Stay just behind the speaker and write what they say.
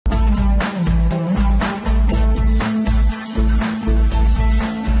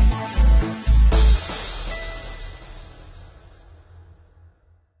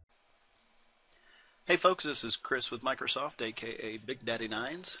folks, this is Chris with Microsoft, aka Big Daddy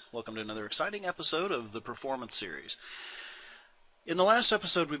Nines. Welcome to another exciting episode of the Performance Series. In the last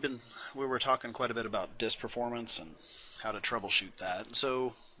episode, we were talking quite a bit about disk performance and how to troubleshoot that.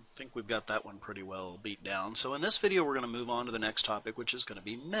 So I think we've got that one pretty well beat down. So in this video, we're going to move on to the next topic, which is going to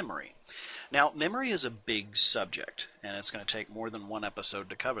be memory. Now, memory is a big subject, and it's going to take more than one episode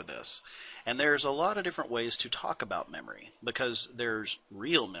to cover this. And there's a lot of different ways to talk about memory, because there's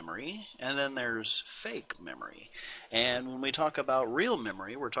real memory, and then there's fake memory. And when we talk about real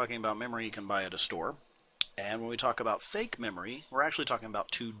memory, we're talking about memory you can buy at a store. And when we talk about fake memory, we're actually talking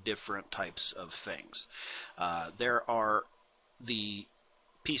about two different types of things. There are the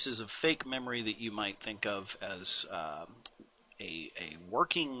pieces of fake memory that you might think of as a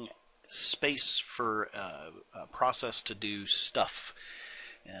working space for a process to do stuff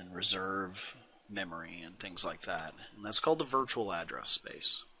and reserve memory and things like that. And that's called the virtual address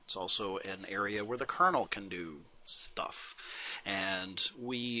space. It's also an area where the kernel can do stuff. And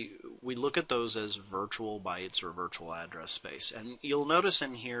we look at those as virtual bytes or virtual address space. And you'll notice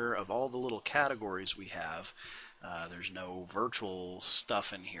in here, of all the little categories we have, there's no virtual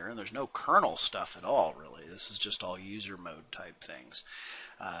stuff in here, and there's no kernel stuff at all, really. This is just all user mode type things.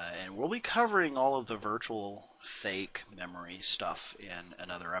 And we'll be covering all of the virtual fake memory stuff in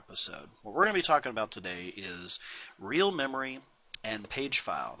another episode. What we're going to be talking about today is real memory and page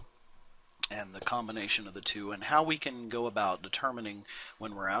file, and the combination of the two, and how we can go about determining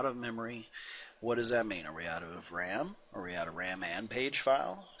when we're out of memory. What does that mean? Are we out of RAM? Are we out of RAM and page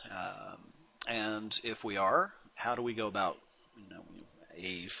file? And if we are, how do we go about,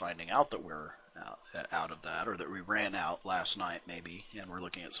 finding out that we're out of that, or that we ran out last night maybe, and we're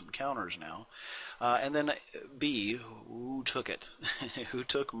looking at some counters now. And then B, who took it? Who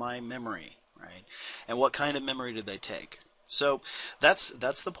took my memory, right? And what kind of memory did they take? So that's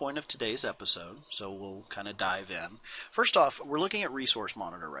the point of today's episode, so we'll kind of dive in. First off, we're looking at Resource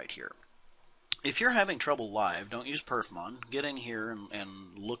Monitor right here. If you're having trouble live, don't use perfmon. Get in here and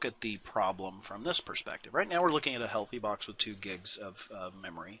look at the problem from this perspective. Right now we're looking at a healthy box with 2 gigs of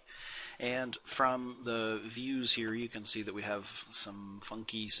memory. And from the views here, you can see that we have some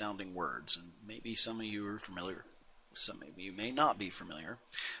funky sounding words, and maybe some of you are familiar. Some maybe you may not be familiar.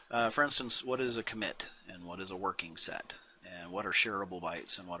 For instance, what is a commit and what is a working set? And what are shareable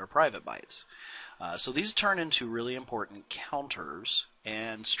bytes and what are private bytes? So these turn into really important counters,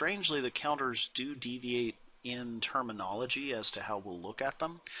 and strangely the counters do deviate in terminology as to how we'll look at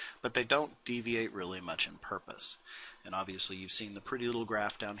them, but they don't deviate really much in purpose. And obviously you've seen the pretty little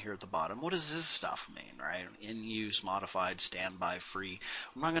graph down here at the bottom. What does this stuff mean, right? In use, modified, standby, free.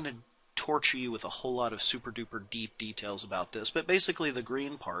 I'm not going to torture you with a whole lot of super duper deep details about this, but basically the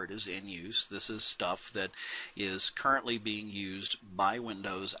green part is in use. This is stuff that is currently being used by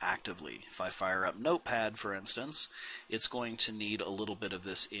Windows actively. If I fire up Notepad, for instance, it's going to need a little bit of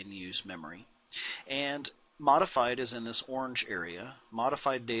this in use memory. And modified is in this orange area.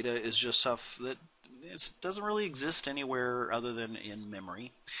 Modified data is just stuff that it doesn't really exist anywhere other than in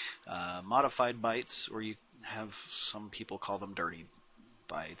memory. Modified bytes, or you have some people call them dirty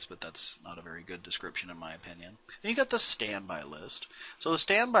bytes, but that's not a very good description in my opinion. Then you got the standby list. So the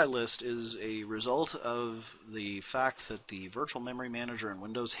standby list is a result of the fact that the virtual memory manager in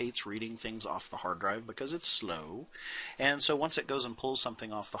Windows hates reading things off the hard drive because it's slow. And so once it goes and pulls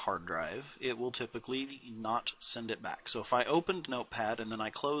something off the hard drive, it will typically not send it back. So if I opened Notepad and then I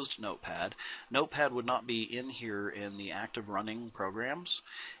closed Notepad, Notepad would not be in here in the active running programs,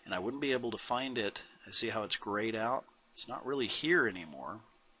 and I wouldn't be able to find it. See how it's grayed out? It's not really here anymore.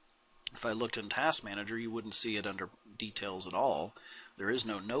 If I looked in Task Manager, you wouldn't see it under details at all. There is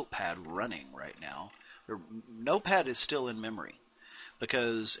no Notepad running right now. Notepad is still in memory,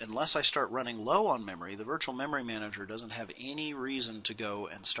 because unless I start running low on memory, the Virtual Memory Manager doesn't have any reason to go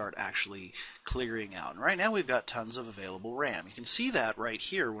and start actually clearing out. And right now we've got tons of available RAM. You can see that right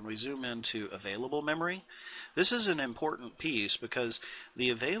here when we zoom into available memory. This is an important piece because the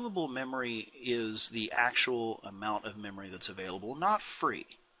available memory is the actual amount of memory that's available, not free.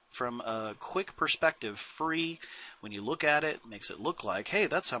 From a quick perspective, free, when you look at it, makes it look like, hey,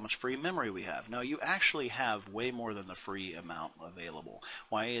 that's how much free memory we have. No, you actually have way more than the free amount available.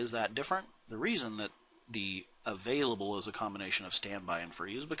 Why is that different? The reason that the available is a combination of standby and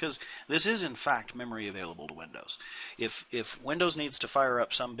free is because this is in fact memory available to Windows. If Windows needs to fire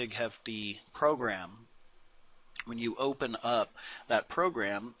up some big hefty program, when you open up that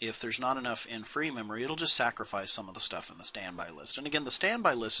program, if there's not enough in free memory, it'll just sacrifice some of the stuff in the standby list. And again, the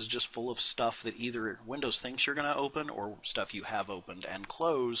standby list is just full of stuff that either Windows thinks you're going to open or stuff you have opened and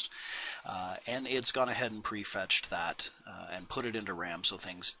closed, and it's gone ahead and prefetched that and put it into RAM so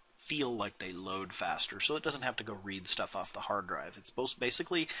things feel like they load faster, so it doesn't have to go read stuff off the hard drive. It's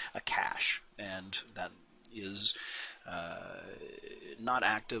basically a cache, and that is not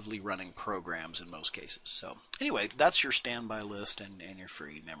actively running programs in most cases. So anyway, that's your standby list and your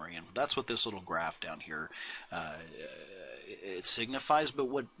free memory, and that's what this little graph down here it signifies. But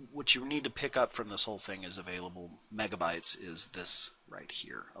what you need to pick up from this whole thing is available megabytes is this right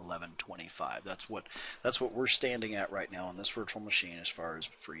here, 1125. That's what we're standing at right now on this virtual machine as far as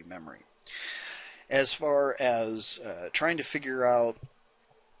free memory. As far as trying to figure out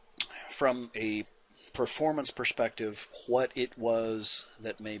from a performance perspective what it was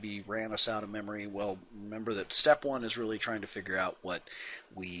that maybe ran us out of memory, well, remember that step one is really trying to figure out what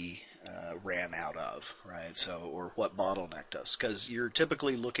we ran out of, right? So, or what bottlenecked us, because you're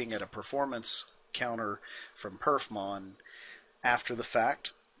typically looking at a performance counter from perfmon after the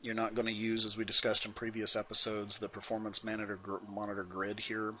fact. You're not going to use, as we discussed in previous episodes, the performance monitor grid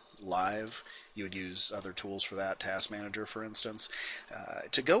here live. You would use other tools for that, Task Manager, for instance.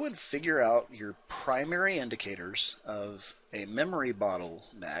 To go and figure out your primary indicators of a memory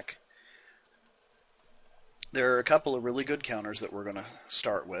bottleneck, there are a couple of really good counters that we're going to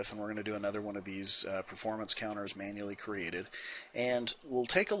start with, and we're going to do another one of these performance counters manually created. And we'll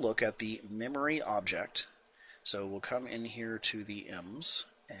take a look at the memory object. So we'll come in here to the ems,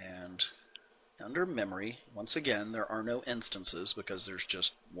 and under memory, once again, there are no instances because there's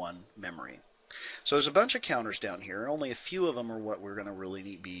just one memory. So there's a bunch of counters down here, and only a few of them are what we're going to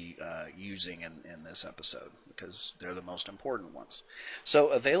really be using in this episode because they're the most important ones. So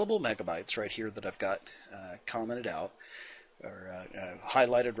available megabytes right here that I've got commented out, or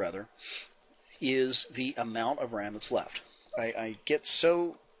highlighted rather, is the amount of RAM that's left. I get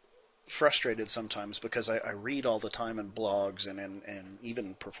so frustrated sometimes because I read all the time in blogs and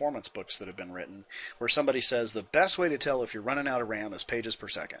even performance books that have been written where somebody says the best way to tell if you're running out of RAM is pages per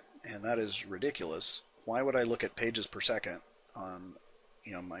second, and that is ridiculous. Why would I look at pages per second on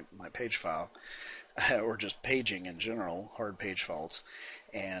my page file or just paging in general, hard page faults,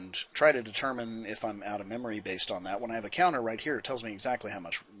 and try to determine if I'm out of memory based on that when I have a counter right here? It tells me exactly how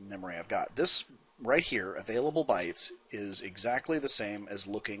much memory I've got. This right here, available bytes, is exactly the same as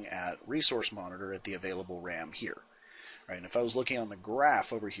looking at resource monitor at the available RAM here. Right, and if I was looking on the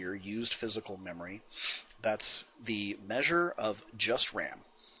graph over here, used physical memory, that's the measure of just RAM.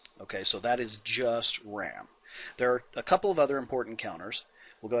 Okay, so that is just RAM. There are a couple of other important counters.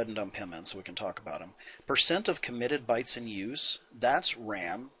 We'll go ahead and dump him in so we can talk about them. Percent of committed bytes in use, that's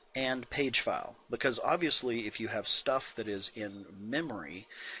RAM and page file, because obviously if you have stuff that is in memory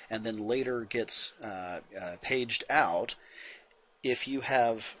and then later gets paged out, if you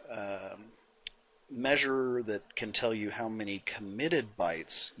have measure that can tell you how many committed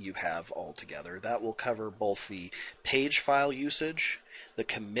bytes you have altogether, that will cover both the page file usage, the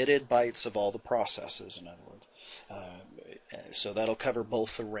committed bytes of all the processes, in other words. So that'll cover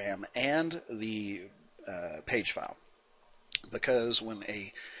both the RAM and the page file, because when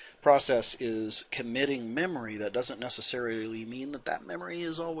a process is committing memory, that doesn't necessarily mean that that memory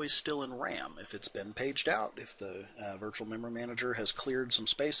is always still in RAM. If it's been paged out, if the virtual memory manager has cleared some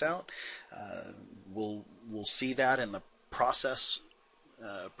space out, we'll see that in the process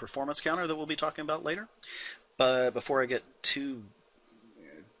performance counter that we'll be talking about later. But before I get too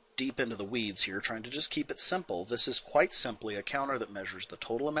deep into the weeds here, trying to just keep it simple, this is quite simply a counter that measures the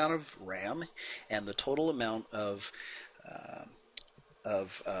total amount of RAM and the total amount of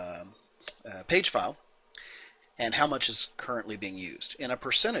page file and how much is currently being used in a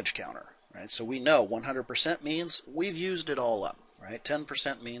percentage counter, right? So we know 100% means we've used it all up, right?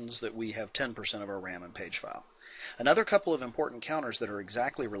 10% means that we have 10% of our RAM and page file. Another couple of important counters that are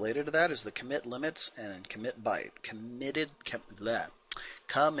exactly related to that is the commit limits and commit byte.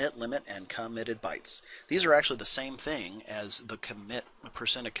 Commit limit and committed bytes. These are actually the same thing as the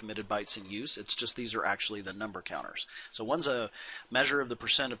percent of committed bytes in use. It's just these are actually the number counters. So one's a measure of the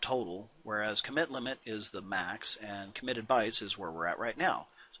percent of total, whereas commit limit is the max and committed bytes is where we're at right now.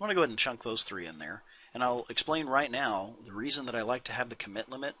 So I'm going to go ahead and chunk those three in there. And I'll explain right now the reason that I like to have the commit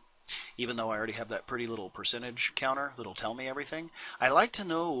limit, even though I already have that pretty little percentage counter that'll tell me everything. I like to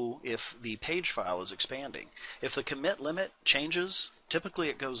know if the page file is expanding. If the commit limit changes, typically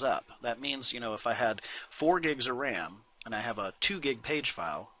it goes up. That means, if I had 4 gigs of RAM and I have a 2 gig page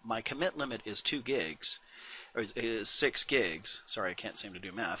file, my commit limit is 2 gigs, or is 6 gigs. Sorry, I can't seem to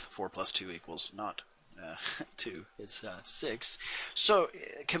do math. 4 plus 2 equals not 2. It's 6. So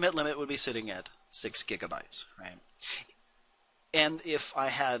commit limit would be sitting at 6 gigabytes, right? And if I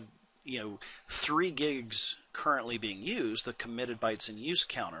had 3 gigs currently being used, the committed bytes in use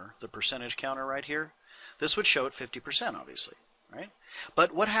counter, the percentage counter right here, this would show at 50%, obviously, right?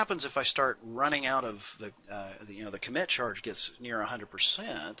 But what happens if I start running out of the commit charge gets near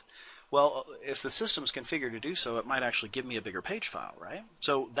 100%? Well, if the system's configured to do so, it might actually give me a bigger page file, right?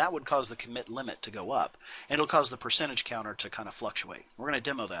 So that would cause the commit limit to go up, and it'll cause the percentage counter to kind of fluctuate. We're going to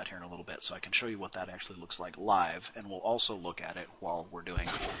demo that here in a little bit, so I can show you what that actually looks like live, and we'll also look at it while we're doing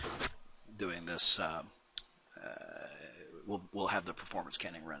this. We'll have the performance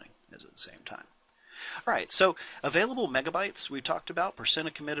canning running at the same time. All right, so available megabytes we talked about, percent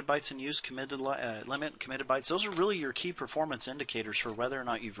of committed bytes in use, committed limit, committed bytes. Those are really your key performance indicators for whether or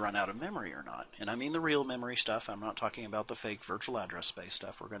not you've run out of memory or not. And I mean the real memory stuff. I'm not talking about the fake virtual address space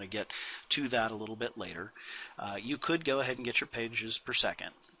stuff. We're going to get to that a little bit later. You could go ahead and get your pages per second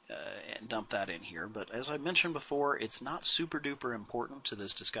and dump that in here. But as I mentioned before, it's not super duper important to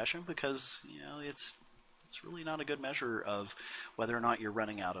this discussion because it's really not a good measure of whether or not you're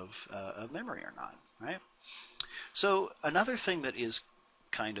running out of memory or not, right? So another thing that is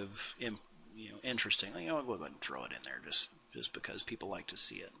kind of interesting, we'll go ahead and throw it in there just because people like to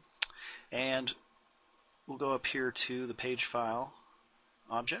see it. And we'll go up here to the page file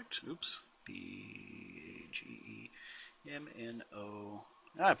object. Oops, PGEMNO.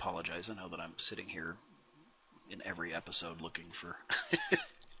 I apologize. I know that I'm sitting here in every episode looking for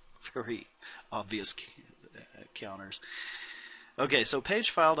very obvious counters. Okay, so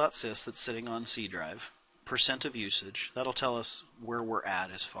pagefile.sys that's sitting on C drive, percent of usage, that'll tell us where we're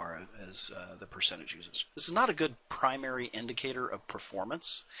at as far as the percentage usage. This is not a good primary indicator of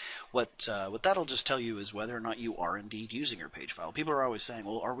performance. What that'll just tell you is whether or not you are indeed using your page file. People are always saying,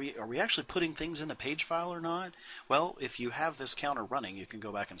 well, are we actually putting things in the page file or not? Well, if you have this counter running, you can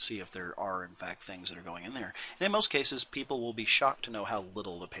go back and see if there are in fact things that are going in there. And in most cases, people will be shocked to know how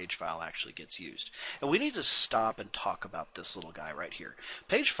little the page file actually gets used. And we need to stop and talk about this little guy right here.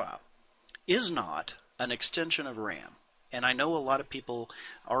 Page file is not an extension of RAM. And I know a lot of people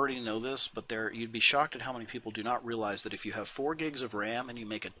already know this, but you'd be shocked at how many people do not realize that if you have 4 gigs of RAM and you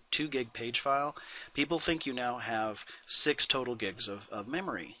make a 2 gig page file, people think you now have 6 total gigs of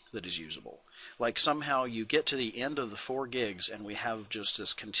memory that is usable. Like somehow you get to the end of the 4 gigs and we have just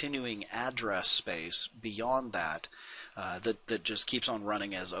this continuing address space beyond that that just keeps on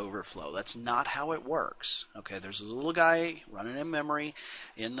running as overflow. That's not how it works. Okay, there's this little guy running in memory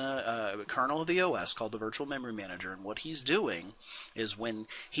in the kernel of the OS called the Virtual Memory Manager, and what he's doing is when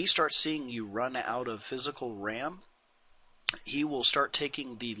he starts seeing you run out of physical RAM, he will start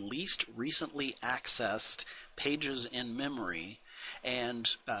taking the least recently accessed pages in memory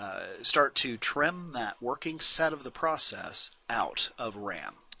and start to trim that working set of the process out of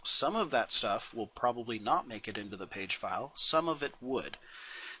RAM. Some of that stuff will probably not make it into the page file. Some of it would.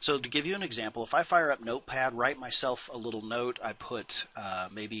 So to give you an example, if I fire up Notepad, write myself a little note, I put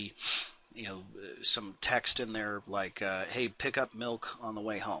maybe some text in there like, hey, pick up milk on the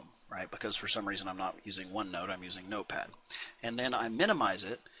way home, right? Because for some reason I'm not using OneNote, I'm using Notepad. And then I minimize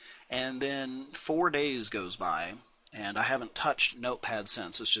it, and then 4 days goes by, and I haven't touched Notepad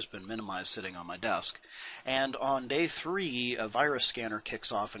since. It's just been minimized sitting on my desk. And on day 3, a virus scanner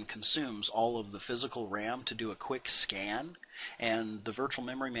kicks off and consumes all of the physical RAM to do a quick scan, and the Virtual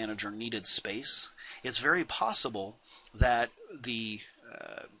Memory Manager needed space. It's very possible that the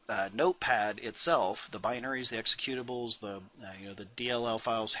Notepad itself, the binaries, the executables, the DLL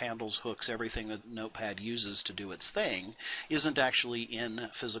files, handles, hooks, everything that Notepad uses to do its thing, isn't actually in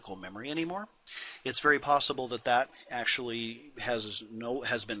physical memory anymore. It's very possible that that actually has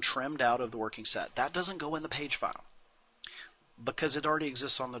been trimmed out of the working set. That doesn't go in the page file because it already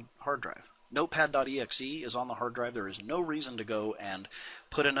exists on the hard drive. Notepad.exe is on the hard drive. There is no reason to go and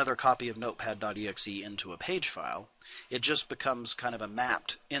put another copy of Notepad.exe into a page file. It just becomes kind of a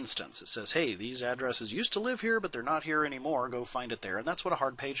mapped instance. It says, hey, these addresses used to live here, but they're not here anymore. Go find it there. And that's what a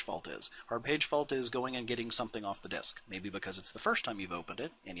hard page fault is. Hard page fault is going and getting something off the disk. Maybe because it's the first time you've opened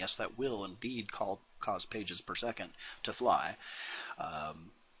it, and yes, that will indeed cause pages per second to fly.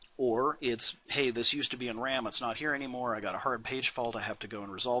 Or it's, hey, this used to be in RAM, it's not here anymore, I got a hard page fault, I have to go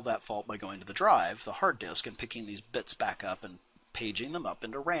and resolve that fault by going to the drive, the hard disk, and picking these bits back up and paging them up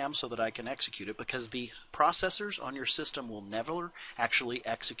into RAM so that I can execute it, because the processors on your system will never actually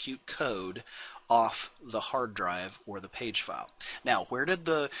execute code off the hard drive or the page file. Now, where did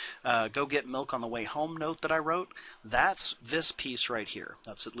the go get milk on the way home note that I wrote? That's this piece right here.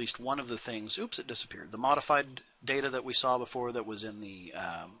 That's at least one of the things. Oops, it disappeared. The modified data that we saw before that was in the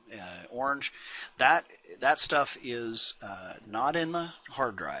orange, that stuff is not in the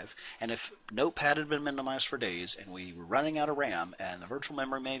hard drive. And if Notepad had been minimized for days and we were running out of RAM and the Virtual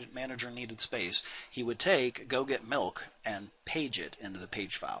Memory Manager needed space, he would take go get milk and page it into the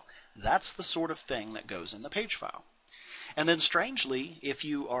page file. That's the sort of thing that goes in the page file. And then strangely, if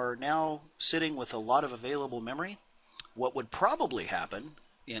you are now sitting with a lot of available memory, what would probably happen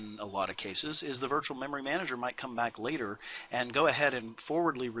in a lot of cases is the virtual memory manager might come back later and go ahead and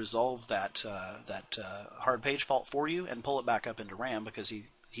forwardly resolve that hard page fault for you and pull it back up into RAM, because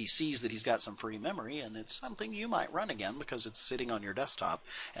he sees that he's got some free memory, and it's something you might run again because it's sitting on your desktop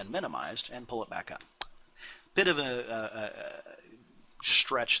and minimized, and pull it back up. Bit of a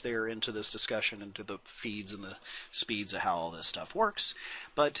stretch there into this discussion, into the feeds and the speeds of how all this stuff works,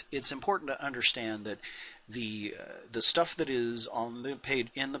 but it's important to understand that the stuff that is on the page,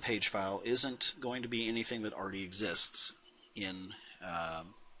 in the page file, isn't going to be anything that already exists in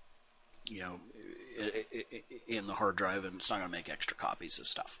in the hard drive, and it's not going to make extra copies of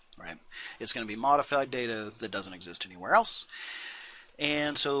stuff, right? It's going to be modified data that doesn't exist anywhere else.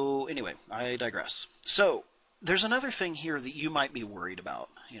 And so anyway, I digress. So there's another thing here that you might be worried about.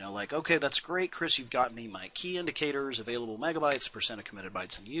 Like, okay, that's great, Chris, you've got me my key indicators, available megabytes, percent of committed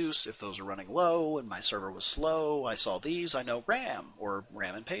bytes in use. If those are running low and my server was slow, I saw these, I know RAM, or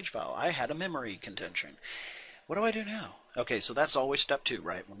RAM and page file. I had a memory contention. What do I do now? Okay, so that's always step 2,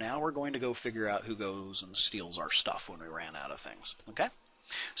 right? Well, now we're going to go figure out who goes and steals our stuff when we ran out of things, okay?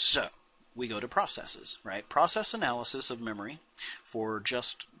 So we go to processes, right? Process analysis of memory for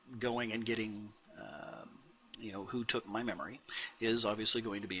just going and getting who took my memory is obviously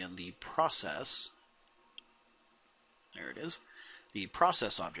going to be in the process. There it is, the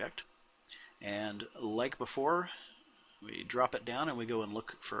process object. And like before, we drop it down and we go and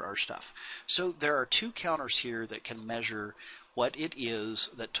look for our stuff. So there are 2 counters here that can measure what it is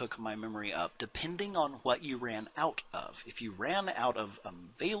that took my memory up, depending on what you ran out of. If you ran out of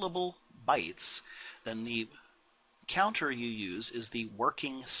available bytes, then the counter you use is the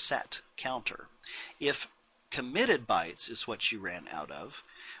working set counter. If committed bytes is what you ran out of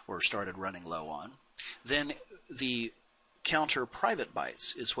or started running low on, then the counter private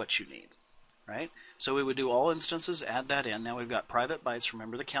bytes is what you need, right? So we would do all instances, add that in. Now we've got private bytes,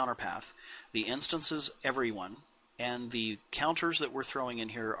 remember the counter path, the instances, everyone, and the counters that we're throwing in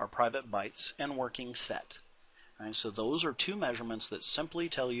here are private bytes and working set. Right? So those are 2 measurements that simply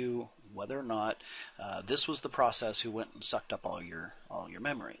tell you whether or not this was the process who went and sucked up all your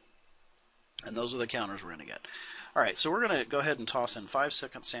memory. And those are the counters we're going to get. All right, so we're going to go ahead and toss in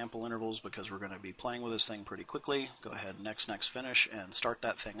 5-second sample intervals because we're going to be playing with this thing pretty quickly. Go ahead, next, finish, and start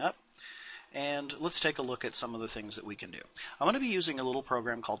that thing up. And let's take a look at some of the things that we can do. I'm going to be using a little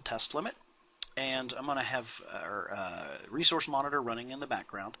program called Test Limit, and I'm going to have our resource monitor running in the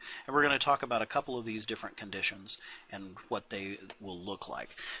background, and we're going to talk about a couple of these different conditions and what they will look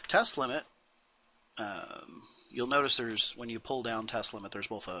like. Test Limit, you'll notice when you pull down Test Limit, there's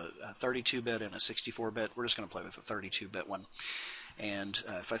both a 32-bit and a 64-bit. We're just going to play with a 32-bit one. And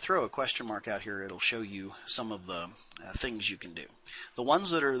if I throw a question mark out here, it'll show you some of the things you can do. The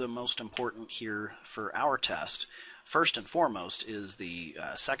ones that are the most important here for our test, first and foremost, is the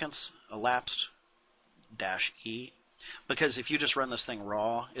seconds elapsed -E. Because if you just run this thing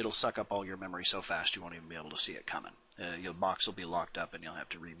raw, it'll suck up all your memory so fast you won't even be able to see it coming. Your box will be locked up and you'll have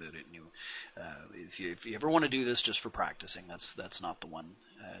to reboot it. And if you ever want to do this just for practicing, that's not the one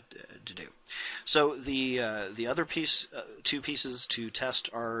to do. So the other piece, 2 pieces to test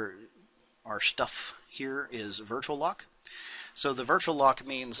our stuff here is virtual lock. So the virtual lock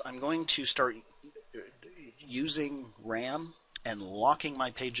means I'm going to start using RAM and locking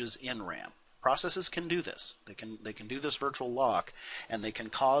my pages in RAM. Processes can do this. They can do this virtual lock, and they can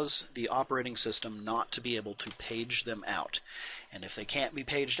cause the operating system not to be able to page them out. And if they can't be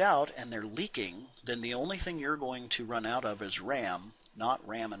paged out and they're leaking, then the only thing you're going to run out of is RAM, not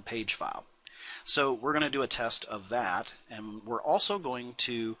RAM and page file. So we're going to do a test of that, and we're also going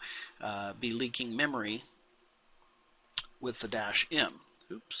to be leaking memory with the -M.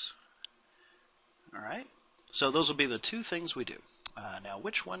 Oops. All right. So those will be the 2 things we do. Now,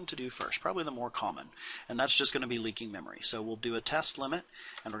 which one to do first? Probably the more common, and that's just going to be leaking memory. So we'll do a test limit,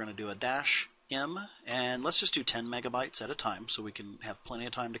 and we're going to do a -M, and let's just do 10 megabytes at a time so we can have plenty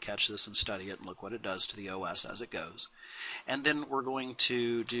of time to catch this and study it and look what it does to the OS as it goes. And then we're going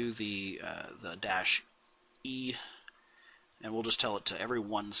to do the -E, and we'll just tell it to every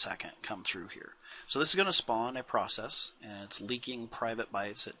 1 second come through here. So this is going to spawn a process, and it's leaking private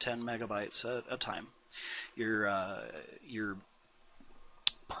bytes at 10 megabytes at a time. Your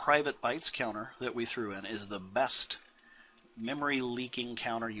private bytes counter that we threw in is the best memory leaking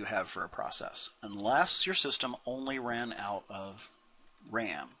counter you have for a process, unless your system only ran out of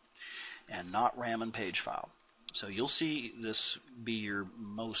RAM and not RAM and page file. So you'll see this be your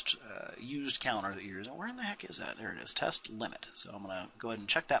most used counter that you're using. Where in the heck is that? There it is, test limit. So I'm going to go ahead and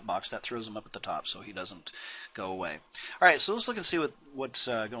check that box. That throws him up at the top so he doesn't go away. All right, so let's look and see what's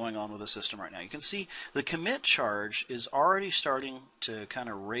going on with the system right now. You can see the commit charge is already starting to kind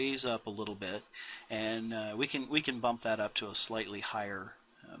of raise up a little bit, and we can bump that up to a slightly higher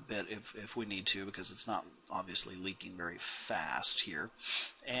bit if we need to, because it's not obviously leaking very fast here.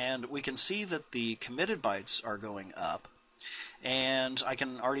 And we can see that the committed bytes are going up, and I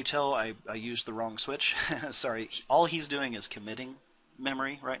can already tell I used the wrong switch. Sorry, all he's doing is committing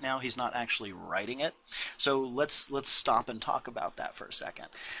memory right now. He's not actually writing it. So let's stop and talk about that for a second.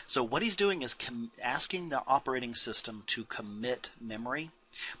 So what he's doing is asking the operating system to commit memory,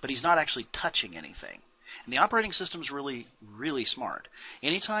 but he's not actually touching anything. And the operating system's really, really smart.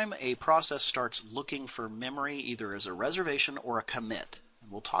 Anytime a process starts looking for memory, either as a reservation or a commit, and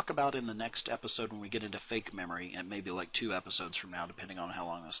we'll talk about in the next episode when we get into fake memory, and maybe like 2 episodes from now, depending on how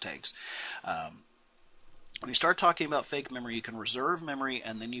long this takes. When you start talking about fake memory, you can reserve memory,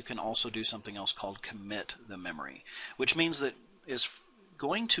 and then you can also do something else called commit the memory, which means that is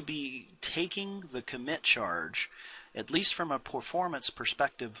going to be taking the commit charge, at least from a performance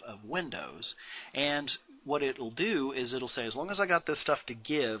perspective of Windows, and what it'll do is it'll say, as long as I got this stuff to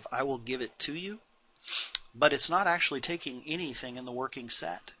give, I will give it to you, but it's not actually taking anything in the working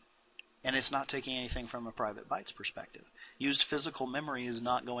set, and it's not taking anything from a private bytes perspective. Used physical memory is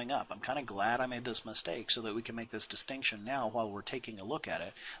not going up. I'm kind of glad I made this mistake so that we can make this distinction now while we're taking a look at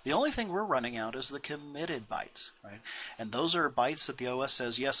it. The only thing we're running out is the committed bytes, right? And those are bytes that the OS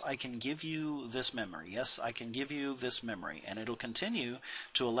says, yes, I can give you this memory. Yes, I can give you this memory. And it'll continue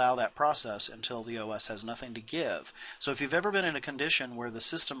to allow that process until the OS has nothing to give. So if you've ever been in a condition where the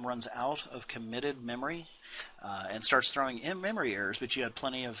system runs out of committed memory, and starts throwing in memory errors, but you had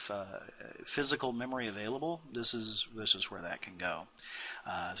plenty of physical memory available, this is where that can go.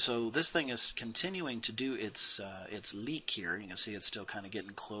 So this thing is continuing to do its leak here. You can see it's still kind of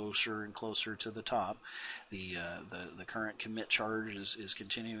getting closer and closer to the top. The current commit charge is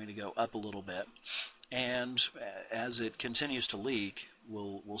continuing to go up a little bit, and as it continues to leak,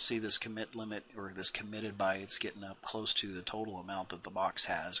 we'll see this commit limit, or this committed bytes, getting up close to the total amount that the box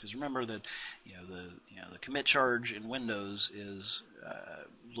has. Because remember that the commit charge in Windows is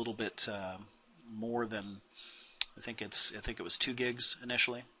a little bit more than, I think it was 2 gigs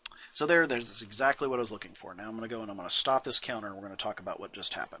initially. So there's exactly what I was looking for. Now I'm going to go and I'm going to stop this counter, and we're going to talk about what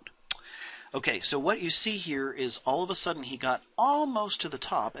just happened. Okay, so what you see here is all of a sudden he got almost to the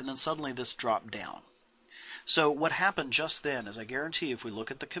top, and then suddenly this dropped down. So what happened just then is, I guarantee if we look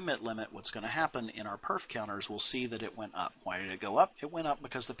at the commit limit, what's going to happen in our perf counters, we'll see that it went up. Why did it go up? It went up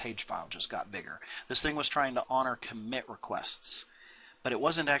because the page file just got bigger. This thing was trying to honor commit requests, but it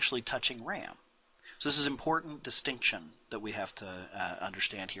wasn't actually touching RAM. So this is an important distinction that we have to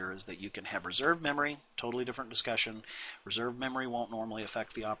understand here, is that you can have reserved memory, totally different discussion. Reserved memory won't normally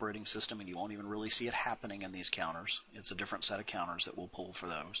affect the operating system, and you won't even really see it happening in these counters. It's a different set of counters that will pull for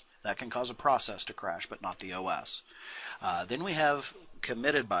those. That can cause a process to crash, but not the OS. Then we have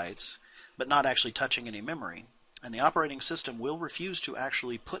committed bytes, but not actually touching any memory. And the operating system will refuse to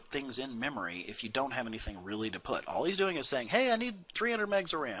actually put things in memory if you don't have anything really to put. All he's doing is saying, hey, I need 300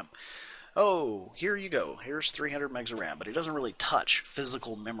 megs of RAM. Oh, here you go. Here's 300 megs of RAM. But he doesn't really touch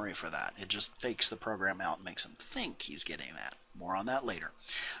physical memory for that. It just fakes the program out and makes him think he's getting that. More on that later.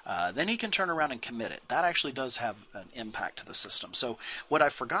 Then he can turn around and commit it. That actually does have an impact to the system. So what I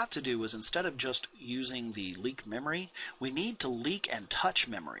forgot to do was, instead of just using the leak memory, we need to leak and touch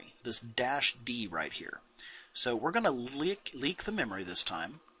memory, this -D right here. So we're going to leak the memory this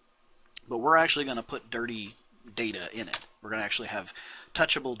time, but we're actually going to put dirty data in it. We're going to actually have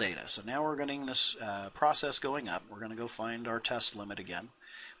touchable data. So now we're getting this process going up. We're going to go find our test limit again,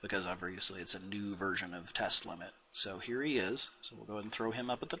 because obviously it's a new version of test limit. So here he is. So we'll go ahead and throw him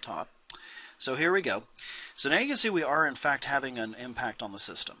up at the top. So here we go. So now you can see we are in fact having an impact on the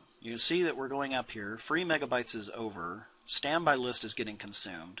system. You can see that we're going up here. Free megabytes is over. Standby list is getting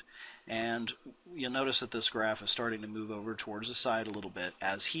consumed. And you'll notice that this graph is starting to move over towards the side a little bit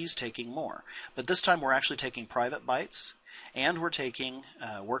as he's taking more. But this time we're actually taking private bytes, and we're taking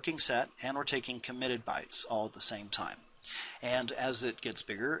working set, and we're taking committed bytes all at the same time. And as it gets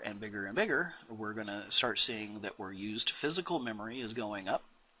bigger and bigger and bigger, we're going to start seeing that our used physical memory is going up,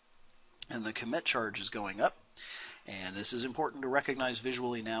 and the commit charge is going up. And this is important to recognize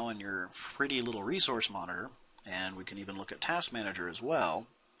visually now in your pretty little resource monitor. And we can even look at Task Manager as well.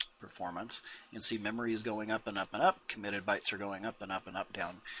 Performance. You can see memory is going up and up and up. Committed bytes are going up and up and up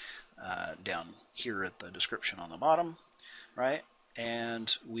down here at the description on the bottom, right?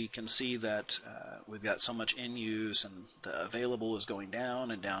 and we can see that we've got so much in use, and the available is going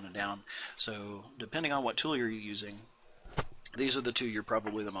down and down and down. So depending on what tool you're using, these are the two you're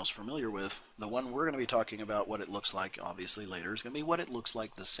probably the most familiar with. The one we're going to be talking about what it looks like obviously later is going to be what it looks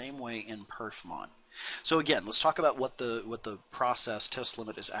like the same way in perfmon. So again, let's talk about what the process test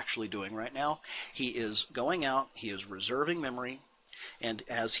limit is actually doing right now. He is going out, he is reserving memory, and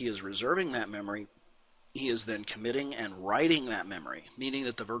as he is reserving that memory, he is then committing and writing that memory, meaning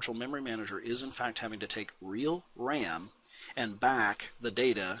that the virtual memory manager is in fact having to take real RAM and back the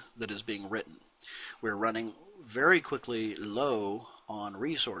data that is being written. We're running very quickly low on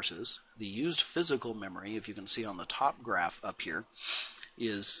resources. The used physical memory, if you can see on the top graph up here,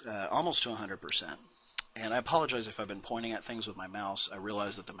 is almost to 100%. And I apologize if I've been pointing at things with my mouse. I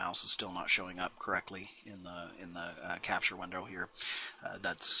realize that the mouse is still not showing up correctly in the capture window here.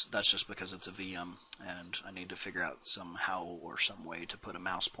 That's just because it's a VM, and I need to figure out somehow or some way to put a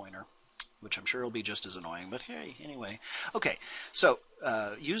mouse pointer, which I'm sure will be just as annoying, but hey, anyway. Okay, so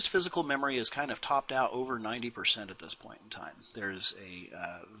used physical memory is kind of topped out over 90% at this point in time. There's a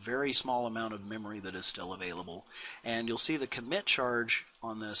very small amount of memory that is still available, and you'll see the commit charge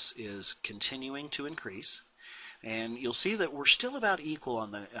on this is continuing to increase. And you'll see that we're still about equal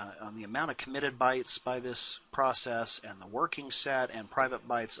on the amount of committed bytes by this process, and the working set and private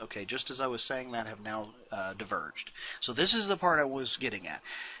bytes, okay, just as I was saying, that have now diverged. So this is the part I was getting at.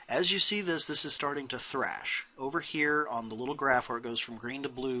 As you see this is starting to thrash. Over here on the little graph where it goes from green to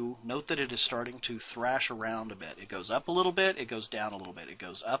blue, note that it is starting to thrash around a bit. It goes up a little bit, it goes down a little bit, it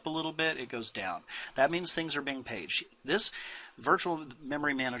goes up a little bit, it goes down. That means things are being paged. This virtual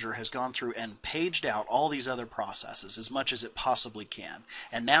memory manager has gone through and paged out all these other processes as much as it possibly can,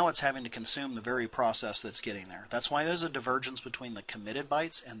 and now it's having to consume the very process that's getting there. That's why there's a divergence between the committed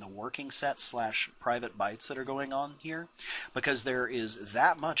bytes and the working set / private bytes that are going on here, because there is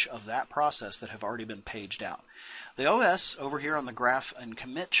that much of that process that have already been paged out. The OS over here on the graph and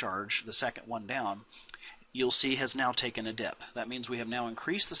commit charge, the second one down, you'll see has now taken a dip. That means we have now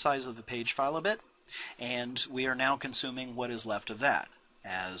increased the size of the page file a bit, and we are now consuming what is left of that.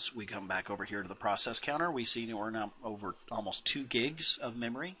 As we come back over here to the process counter, we see we're now over almost 2 gigs of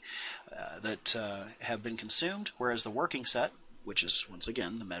memory that have been consumed, whereas the working set, which is once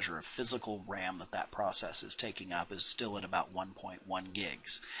again the measure of physical RAM that process is taking up, is still at about 1.1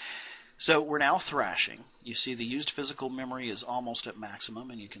 gigs. So we're now thrashing. You see the used physical memory is almost at maximum,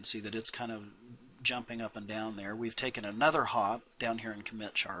 and you can see that it's kind of jumping up and down there. We've taken another hop down here in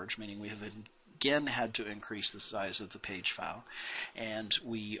commit charge, meaning we have again had to increase the size of the page file, and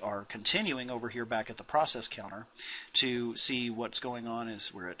we are continuing over here back at the process counter to see what's going on.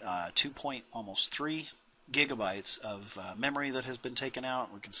 Is we're at 2.3 gigabytes of memory that has been taken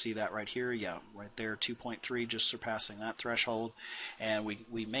out. We can see that right here, yeah, right there, 2.3, just surpassing that threshold, and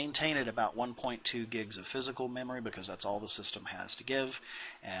we maintain at about 1.2 gigs of physical memory because that's all the system has to give,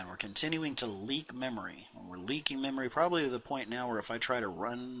 and we're continuing to leak memory. We're leaking memory probably to the point now where if I try to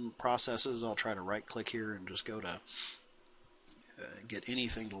run processes, I'll try to right click here and just go to get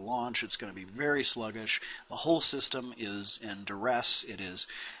anything to launch. It's going to be very sluggish. The whole system is in duress. It is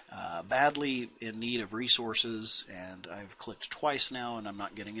badly in need of resources, and I've clicked twice now and I'm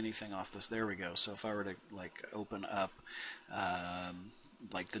not getting anything off this. There we go. So if I were to like open up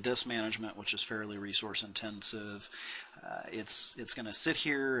like the disk management, which is fairly resource intensive, it's going to sit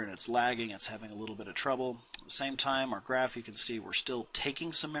here and it's lagging, it's having a little bit of trouble. At the same time, our graph, you can see we're still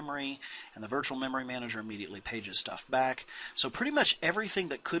taking some memory, and the virtual memory manager immediately pages stuff back. So pretty much everything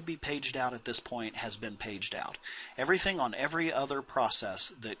that could be paged out at this point has been paged out. Everything on every other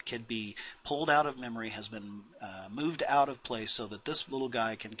process that could be pulled out of memory has been moved out of place so that this little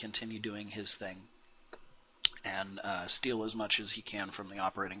guy can continue doing his thing and steal as much as he can from the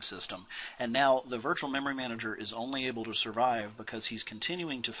operating system. And now the virtual memory manager is only able to survive because he's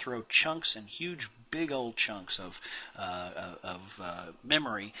continuing to throw chunks and huge big old chunks of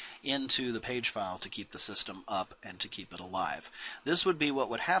memory into the page file to keep the system up and to keep it alive. This would be what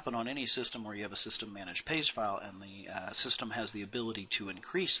would happen on any system where you have a system managed page file and the system has the ability to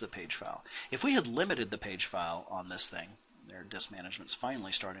increase the page file. If we had limited the page file on this thing, their disk management's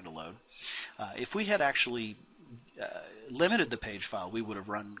finally starting to load, if we had actually limited the page file, we would have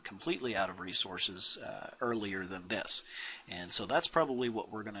run completely out of resources earlier than this. And so that's probably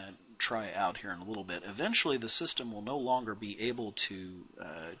what we're going to try out here in a little bit. Eventually the system will no longer be able to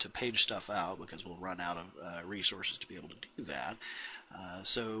page stuff out because we'll run out of resources to be able to do that.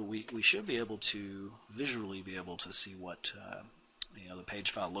 So we should be able to visually be able to see what the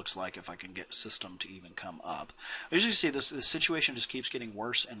page file looks like if I can get system to even come up. As you can see, this situation just keeps getting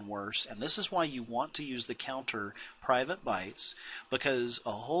worse and worse, and this is why you want to use the counter private bytes, because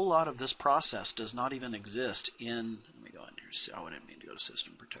a whole lot of this process does not even exist in, let me go in here, oh, I didn't mean to go to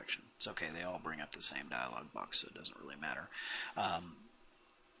system protection. It's okay, they all bring up the same dialog box, so it doesn't really matter.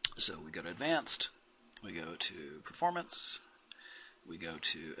 So we go to advanced, we go to performance, we go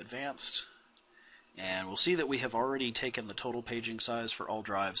to advanced, and we'll see that we have already taken the total paging size for all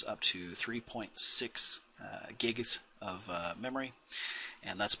drives up to 3.6 gigs of memory,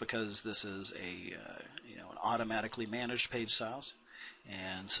 and that's because this is an automatically managed page size.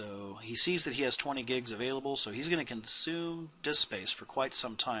 And so he sees that he has 20 gigs available, so he's going to consume disk space for quite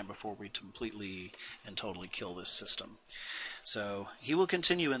some time before we completely and totally kill this system. So he will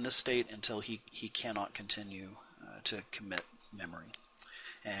continue in this state until he cannot continue to commit memory.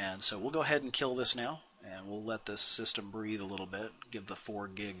 And so we'll go ahead and kill this now, and we'll let this system breathe a little bit, give the 4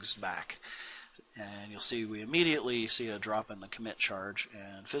 gigs back. And you'll see we immediately see a drop in the commit charge,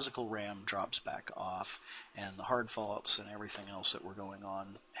 and physical RAM drops back off, and the hard faults and everything else that were going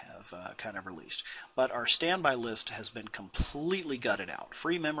on have kind of released. But our standby list has been completely gutted out.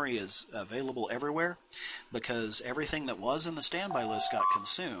 Free memory is available everywhere because everything that was in the standby list got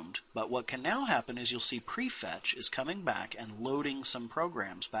consumed. But what can now happen is you'll see prefetch is coming back and loading some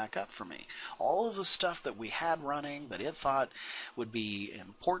programs back up for me. All of the stuff that we had running that it thought would be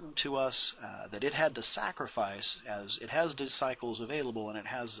important to us, that it had to sacrifice, as it has disk cycles available and it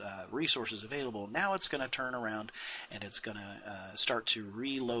has resources available, now it's going to turn around and it's going to start to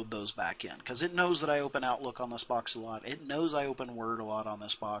reload those back in, because it knows that I open Outlook on this box a lot, it knows I open Word a lot on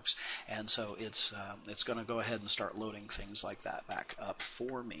this box, and so it's going to go ahead and start loading things like that back up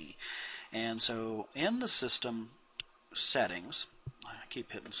for me. And so in the system settings, I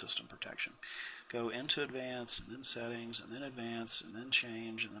keep hitting system protection, go into advanced, and then settings, and then advanced, and then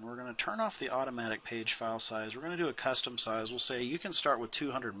change, and then we're going to turn off the automatic page file size. We're going to do a custom size. We'll say you can start with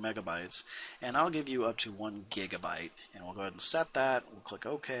 200 megabytes, and I'll give you up to 1 gigabyte, and we'll go ahead and set that. We'll click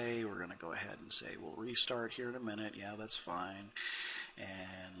OK. We're going to go ahead and say we'll restart here in a minute. Yeah, that's fine.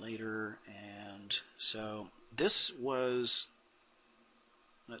 And later, and so this was,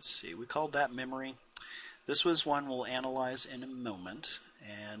 let's see, we called that memory. This was one we'll analyze in a moment,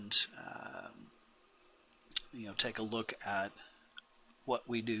 and take a look at what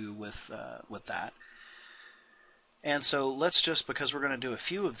we do with that. And so let's just, because we're going to do a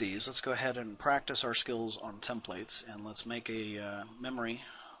few of these, let's go ahead and practice our skills on templates, and let's make a memory,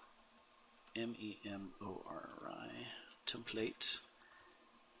 M-E-M-O-R-I, template.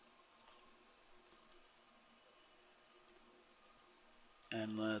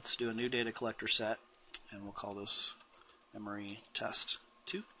 And let's do a new data collector set, and we'll call this memory test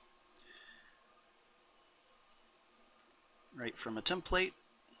 2. Right from a template,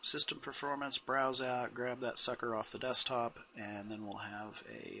 system performance, browse out, grab that sucker off the desktop, and then we'll have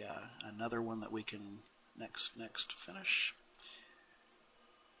another one that we can next finish.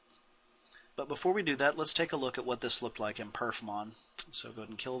 But before we do that, let's take a look at what this looked like in perfmon. So go ahead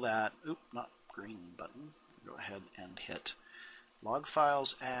and kill that. Oop, not green button. Go ahead and hit log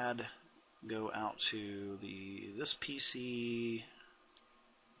files, add, go out to this PC,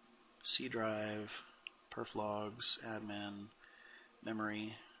 C drive, perf logs, admin,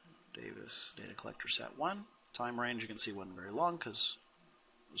 memory, Davis, data collector set 1. Time range, you can see wasn't very long because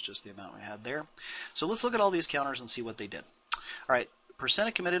it was just the amount we had there. So let's look at all these counters and see what they did. All right, percent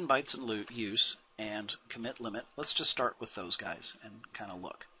of committed bytes in use and commit limit. Let's just start with those guys and kind of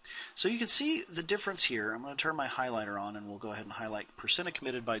look. So you can see the difference here. I'm going to turn my highlighter on, and we'll go ahead and highlight percent of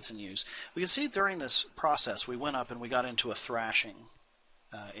committed bytes in use. We can see during this process we went up and we got into a thrashing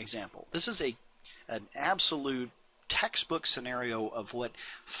example. This is an absolute textbook scenario of what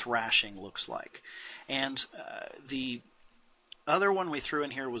thrashing looks like. And the other one we threw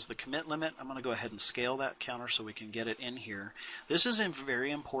in here was the commit limit. I'm going to go ahead and scale that counter so we can get it in here. This is a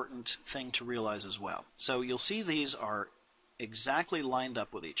very important thing to realize as well. So you'll see these are exactly lined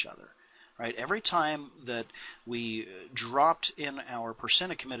up with each other. Right? Every time that we dropped in our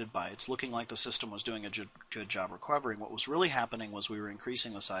percent of committed bytes, looking like the system was doing a good job recovering, what was really happening was we were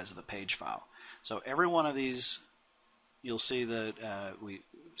increasing the size of the page file. So every one of these, you'll see that we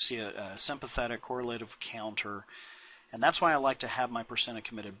see a sympathetic correlative counter, and that's why I like to have my percent of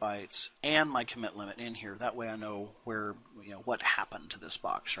committed bytes and my commit limit in here. That way I know where, what happened to this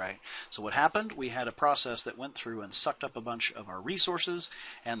box, right? So what happened? We had a process that went through and sucked up a bunch of our resources,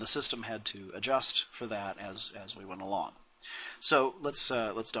 and the system had to adjust for that as we went along. So let's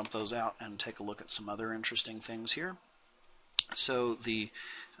dump those out and take a look at some other interesting things here. So the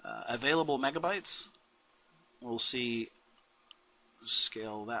available megabytes, we'll see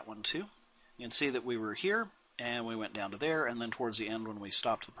scale that one too. You can see that we were here, and we went down to there, and then towards the end when we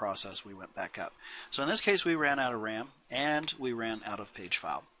stopped the process, we went back up. So in this case, we ran out of RAM, and we ran out of page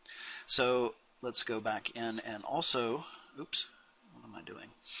file. So let's go back in and also, oops, what am I doing?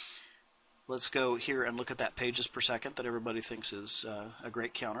 Let's go here and look at that pages per second that everybody thinks is a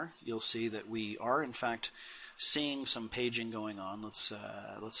great counter. You'll see that we are, in fact, seeing some paging going on. Let's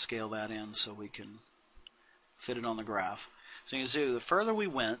scale that in so we can fit it on the graph. So you can see the further we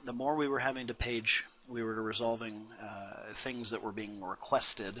went, the more we were having to page. We were resolving things that were being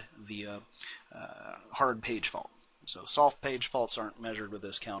requested via hard page fault. So soft page faults aren't measured with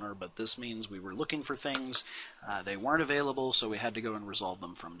this counter, but this means we were looking for things, they weren't available, so we had to go and resolve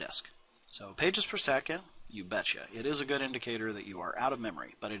them from disk. So pages per second, you betcha. It is a good indicator that you are out of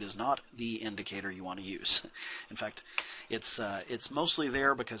memory, but it is not the indicator you want to use. In fact, it's mostly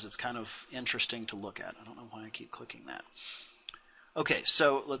there because it's kind of interesting to look at. I don't know why I keep clicking that. Okay,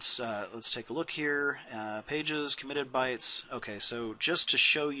 so let's take a look here. Pages, committed bytes. Okay, so just to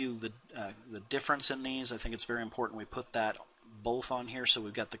show you the difference in these, I think it's very important we put that both on here. So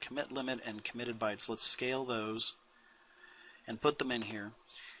we've got the commit limit and committed bytes. Let's scale those and put them in here,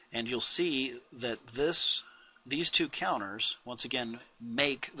 and you'll see that these two counters once again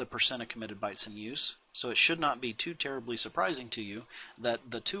make the percent of committed bytes in use. So it should not be too terribly surprising to you that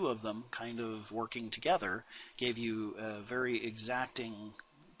the two of them kind of working together gave you a very exacting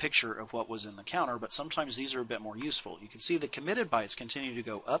picture of what was in the counter, but sometimes these are a bit more useful. You can see the committed bytes continue to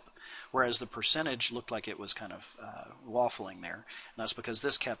go up, whereas the percentage looked like it was kind of waffling there, and that's because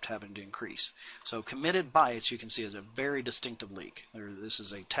this kept having to increase. So committed bytes, you can see, is a very distinctive leak. This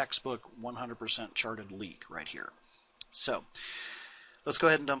is a textbook 100% charted leak right here. So let's go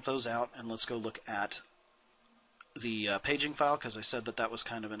ahead and dump those out, and let's go look at the paging file, because I said that that was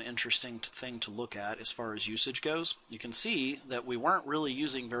kind of an interesting thing to look at as far as usage goes. You can see that we weren't really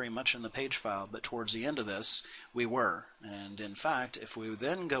using very much in the page file, but towards the end of this, we were. And in fact, if we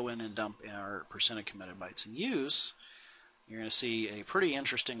then go in and dump our percent of committed bytes in use, you're going to see a pretty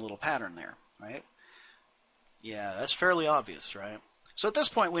interesting little pattern there, right? Yeah, that's fairly obvious, right? So at this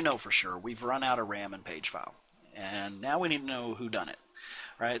point, we know for sure we've run out of RAM and page file. And now we need to know who done it.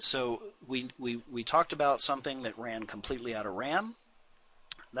 Right, so we talked about something that ran completely out of RAM.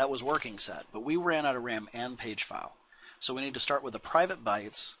 That was working set, but we ran out of RAM and page file. So we need to start with the private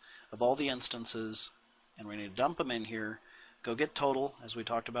bytes of all the instances, and we need to dump them in here, go get total, as we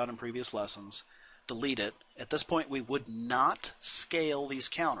talked about in previous lessons, delete it. At this point, we would not scale these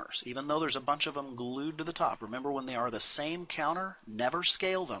counters, even though there's a bunch of them glued to the top. Remember, when they are the same counter, never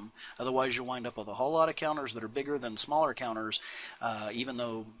scale them. Otherwise, you'll wind up with a whole lot of counters that are bigger than smaller counters, even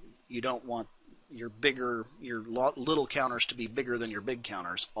though you don't want your little counters to be bigger than your big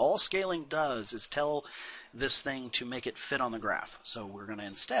counters. All scaling does is tell this thing to make it fit on the graph. So we're going to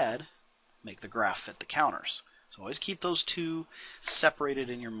instead make the graph fit the counters. So always keep those two separated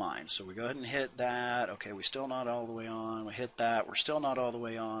in your mind. So we go ahead and hit that. Okay, we're still not all the way on. We hit that. We're still not all the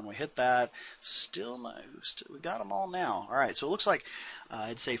way on. We hit that. Still not. We got them all now. All right, so it looks like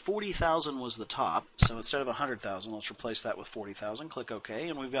I'd say 40,000 was the top. So instead of 100,000, let's replace that with 40,000. Click OK,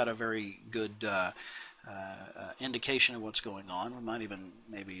 and we've got a very good indication of what's going on. We might even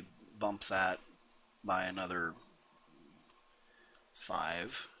maybe bump that by another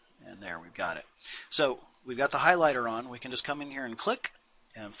 5, and there we've got it. So we've got the highlighter on. We can just come in here and click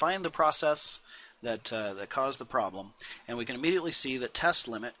and find the process that caused the problem, and we can immediately see that test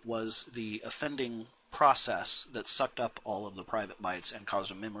limit was the offending process that sucked up all of the private bytes and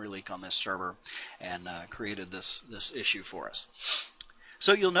caused a memory leak on this server and created this issue for us.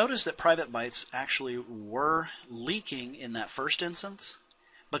 So you'll notice that private bytes actually were leaking in that first instance,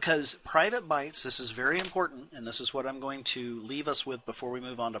 because private bytes, this is very important, and this is what I'm going to leave us with before we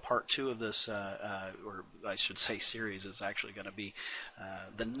move on to part 2 of this, or I should say series. It's actually going to be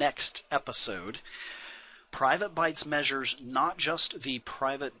the next episode. Private bytes measures not just the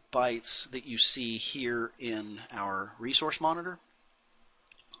private bytes that you see here in our resource monitor,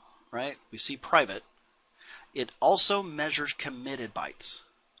 right? We see private. It also measures committed bytes.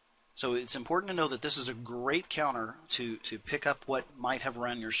 So it's important to know that this is a great counter to pick up what might have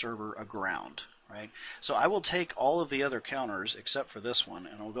run your server aground, right? So I will take all of the other counters except for this one,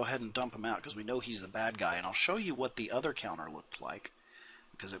 and I'll go ahead and dump him out because we know he's the bad guy, and I'll show you what the other counter looked like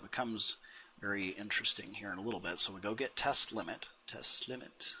because it becomes very interesting here in a little bit. So we go get test limit,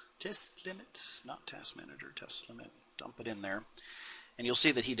 not task manager, test limit, dump it in there, and you'll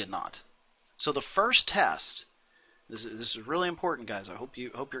see that he did not. So the first test This is really important, guys. I hope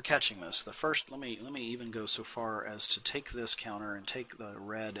you're catching this. The first, let me even go so far as to take this counter and take the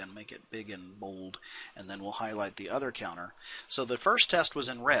red and make it big and bold, and then we'll highlight the other counter. So the first test was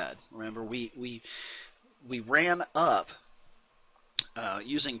in red. Remember, we ran up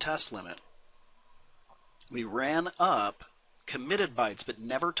using test limit. We ran up committed bytes, but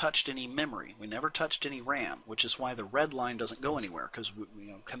never touched any memory. We never touched any RAM, which is why the red line doesn't go anywhere, because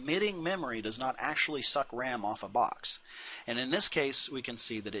committing memory does not actually suck RAM off a box. And in this case, we can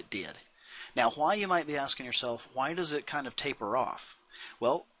see that it did. Now, why, you might be asking yourself, why does it kind of taper off?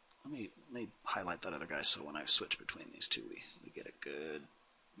 Well, let me highlight that other guy, so when I switch between these two, we get a good,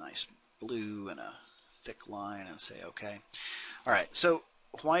 nice blue and a thick line, and say, okay. All right, so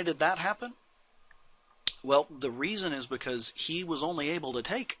why did that happen? Well, the reason is because he was only able to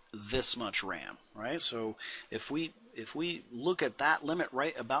take this much RAM, right? So if we look at that limit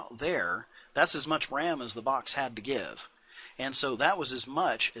right about there, that's as much RAM as the box had to give. And so that was as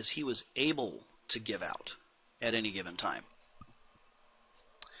much as he was able to give out at any given time.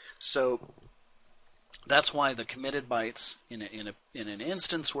 So that's why the committed bytes, in an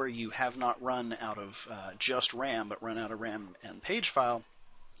instance where you have not run out of just RAM, but run out of RAM and page file,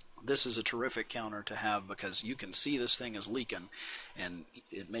 this is a terrific counter to have, because you can see this thing is leaking, and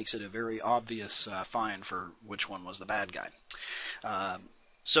it makes it a very obvious find for which one was the bad guy.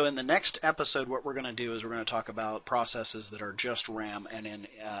 So in the next episode, what we're going to do is we're going to talk about processes that are just RAM, and in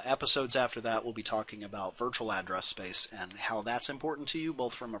episodes after that, we'll be talking about virtual address space and how that's important to you,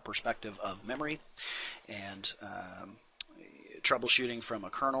 both from a perspective of memory and troubleshooting from a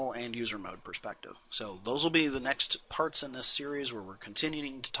kernel and user mode perspective. So those will be the next parts in this series where we're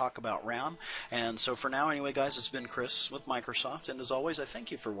continuing to talk about RAM. And so for now, anyway, guys, it's been Chris with Microsoft, and as always, I thank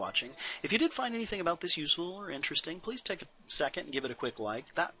you for watching. If you did find anything about this useful or interesting, please take a second and give it a quick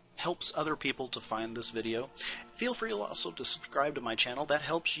like. That helps other people to find this video. Feel free also to subscribe to my channel. That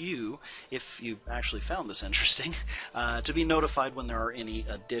helps you, if you actually found this interesting, to be notified when there are any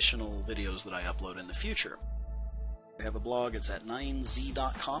additional videos that I upload in the future. I have a blog. It's at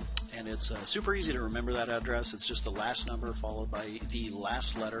 9z.com, and it's super easy to remember that address. It's just the last number followed by the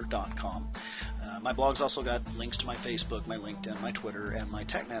last letter.com. My blog's also got links to my Facebook, my LinkedIn, my Twitter, and my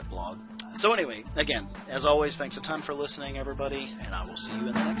TechNet blog. So anyway, again, as always, thanks a ton for listening, everybody, and I will see you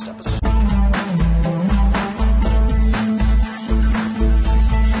in the next episode.